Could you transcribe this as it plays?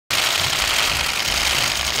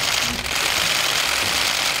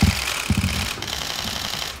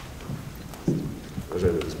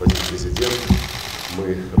Президент,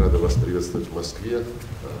 мы рады вас приветствовать в Москве.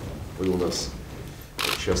 Вы у нас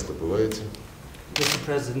часто бываете. Mr.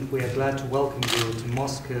 President, we are glad to welcome you to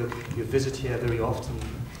Moscow. You visit here very often.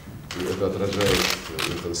 И это отражает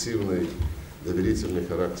интенсивный, доверительный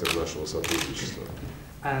характер нашего сотрудничества.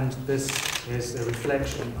 And this is a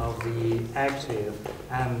reflection of the active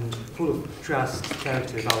and full of trust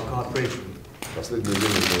character of our cooperation. В последнее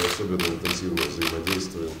время мы особенно интенсивно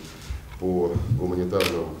взаимодействуем по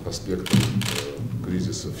гуманитарным аспектам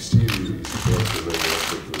кризиса в Сирии и ситуации на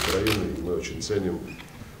востоке Украины. И мы очень ценим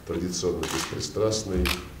традиционно беспристрастный,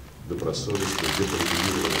 добросовестный,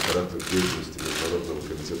 деполитизированный характер деятельности Международного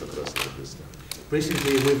комитета Красного Креста.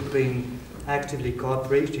 Recently, we've been actively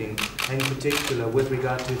cooperating, in particular with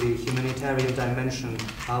regard to the humanitarian dimension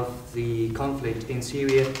of the conflict in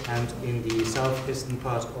Syria and in the southeastern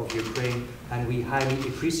part of Ukraine, and we highly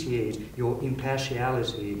appreciate your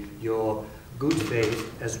impartiality, your good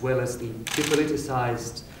faith, as well as the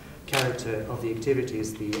depoliticized character of the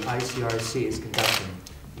activities the ICRC is conducting.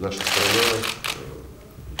 Наша страна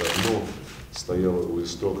давно стояла у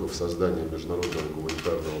истоков создания международного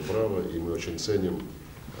гуманитарного права, и мы очень ценим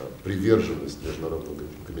приверженность Международного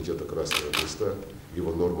комитета Красного Креста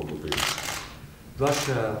его нормам и принципам.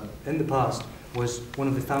 Russia, in the past, was one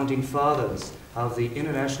of the founding fathers of the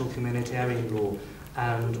international humanitarian law,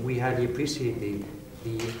 and we highly appreciate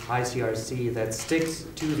the ICRC that sticks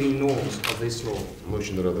to the norms of this law. Мы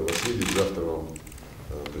очень рады вас видеть. Завтра вам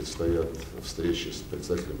предстоят встречи с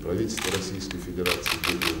представителем правительства Российской Федерации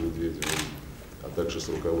Дмитрием Медведевым, а также с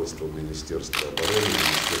руководством Министерства обороны,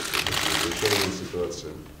 Министерства чрезвычайной ситуации.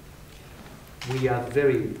 We are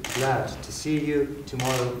very glad to see you.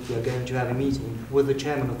 Tomorrow we are going to have a meeting with the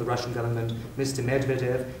chairman of the Russian government, Mr.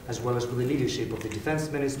 Medvedev, as well as with the leadership of the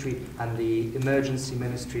Defense Ministry and the Emergency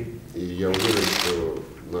Ministry. И я уверен, что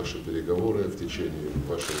наши переговоры в течение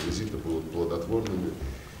вашего визита будут плодотворными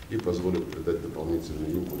и позволят придать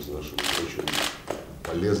дополнительный импульс нашему очень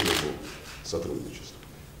полезному сотрудничеству.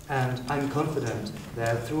 And I'm confident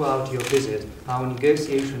that throughout your visit, our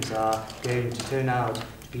negotiations are going to turn out to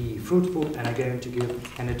be fruitful and are going to give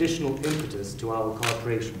an additional impetus to our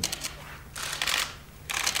cooperation.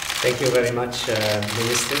 Thank you very much,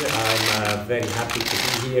 Minister. I'm very happy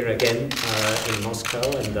to be here again in Moscow,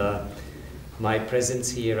 and my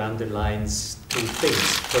presence here underlines two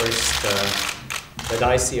things. First, that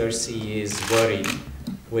ICRC is worried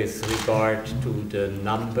with regard to the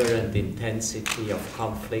number and intensity of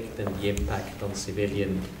conflict and the impact on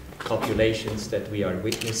civilian populations that we are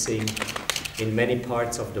witnessing in many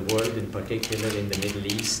parts of the world, in particular in the Middle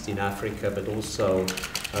East, in Africa, but also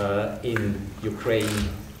in Ukraine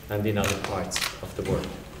and in other parts of the world.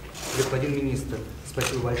 Господин министр,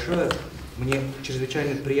 спасибо большое. Мне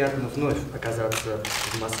чрезвычайно приятно вновь оказаться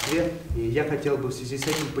в Москве, и я хотел бы в связи с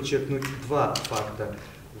этим подчеркнуть два факта.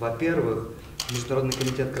 Во-первых, Международный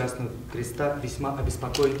комитет Красного Креста весьма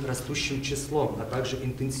обеспокоен растущим числом, а также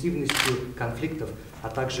интенсивностью конфликтов, а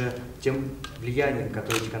также тем влиянием,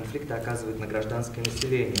 которое эти конфликты оказывают на гражданское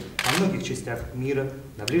население во многих частях мира,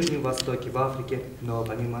 на Ближнем Востоке, в Африке, но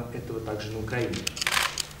помимо этого также на Украине.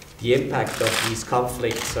 The impact of these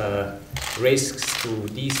conflicts risks to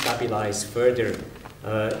destabilize further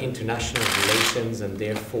international relations, and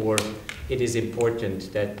therefore it is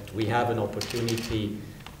important that we have an opportunity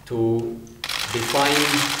to define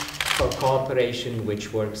a cooperation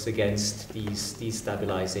which works against these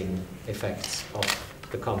destabilizing effects of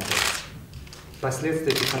the conflict.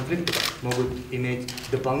 Последствия этих конфликтов могут иметь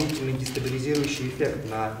дополнительный дестабилизирующий эффект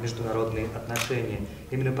на международные отношения.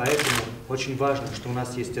 Именно поэтому очень важно, что у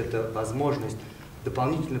нас есть эта возможность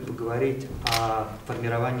дополнительно поговорить о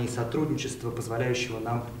формировании сотрудничества, позволяющего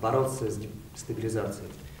нам бороться с дестабилизацией.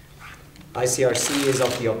 ICRC is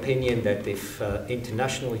of the opinion that if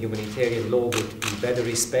international humanitarian law would be better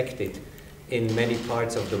respected in many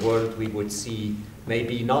parts of the world, we would see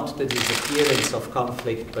maybe not the disappearance of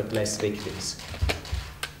conflict, but less victims.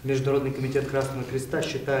 Международный комитет Красного Креста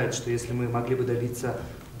считает, что если мы могли бы добиться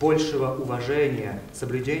большего уважения,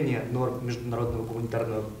 соблюдения норм международного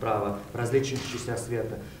гуманитарного права в различных частях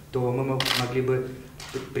света, то мы могли бы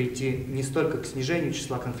прийти не столько к снижению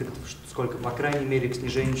числа конфликтов, сколько, по крайней мере, к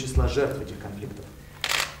снижению числа жертв этих конфликтов.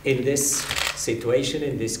 In this situation,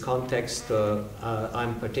 in this context,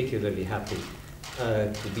 I'm particularly happy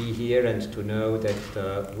to be here and to know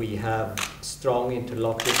that we have strong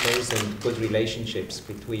interlocutors and good relationships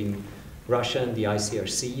between Russia and the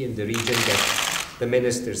ICRC in the region that the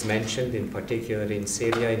ministers mentioned, in particular in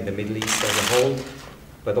Syria, in the Middle East as a whole,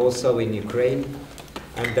 but also in Ukraine,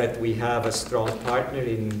 and that we have a strong partner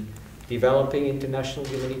in developing international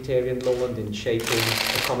humanitarian law and in shaping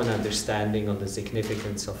a common understanding on the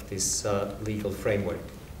significance of this legal framework.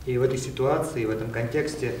 И в этой ситуации, в этом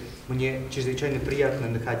контексте мне чрезвычайно приятно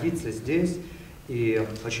находиться здесь, и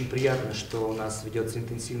очень приятно, что у нас ведется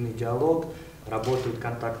интенсивный диалог, работают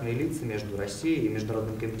контактные лица между Россией и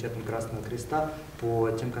Международным комитетом Красного Креста по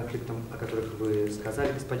тем конфликтам, о которых вы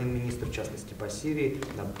сказали, господин министр, в частности по Сирии,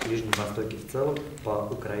 на Ближнем Востоке в целом, по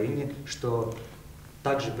Украине, что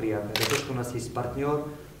также приятно. Это то, что у нас есть партнер,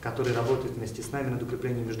 который работает вместе с нами над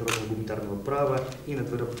укреплением международного гуманитарного права и над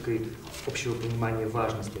выработкой общего понимания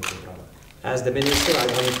важности этого права. As the Minister, I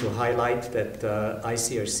wanted to highlight that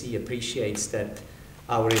ICRC appreciates that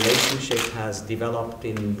our relationship has developed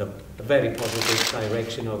in a very positive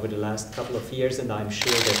direction over the last couple of years, and I'm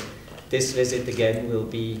sure that this visit again will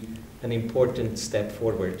be an important step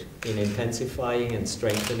forward in intensifying and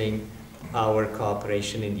strengthening our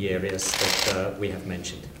cooperation in the areas that we have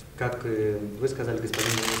mentioned. Как вы сказали,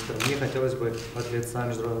 господин министр, мне хотелось бы от лица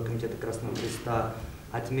Международного комитета Красного Креста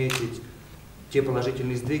отметить те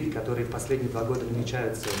положительные сдвиги, которые в последние 2 года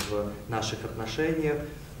намечаются в наших отношениях.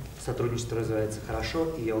 Сотрудничество развивается хорошо,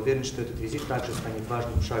 и я уверен, что этот визит также станет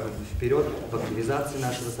важным шагом вперед в активизации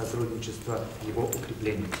нашего сотрудничества, его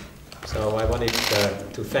укреплении. So I wanted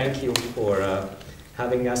to thank you for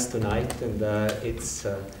having us tonight, and it's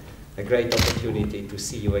a great opportunity to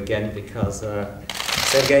see you again, because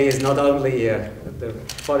Sergey is not only the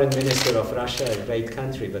foreign minister of Russia, a great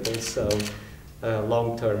country, but also a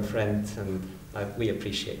long-term friend, and we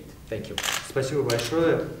appreciate it. Thank you. Спасибо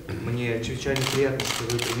большое. Мне чрезвычайно приятно, что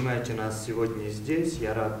вы принимаете нас сегодня здесь.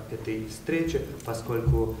 Я рад этой встрече,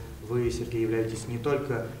 поскольку вы, Сергей, являетесь не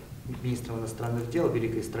только министром иностранных дел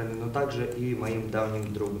великой страны, но также и моим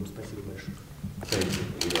давним другом. Спасибо большое. Thank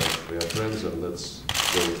you. We are friends, and let's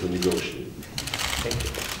go to negotiate. Thank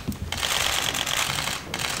you.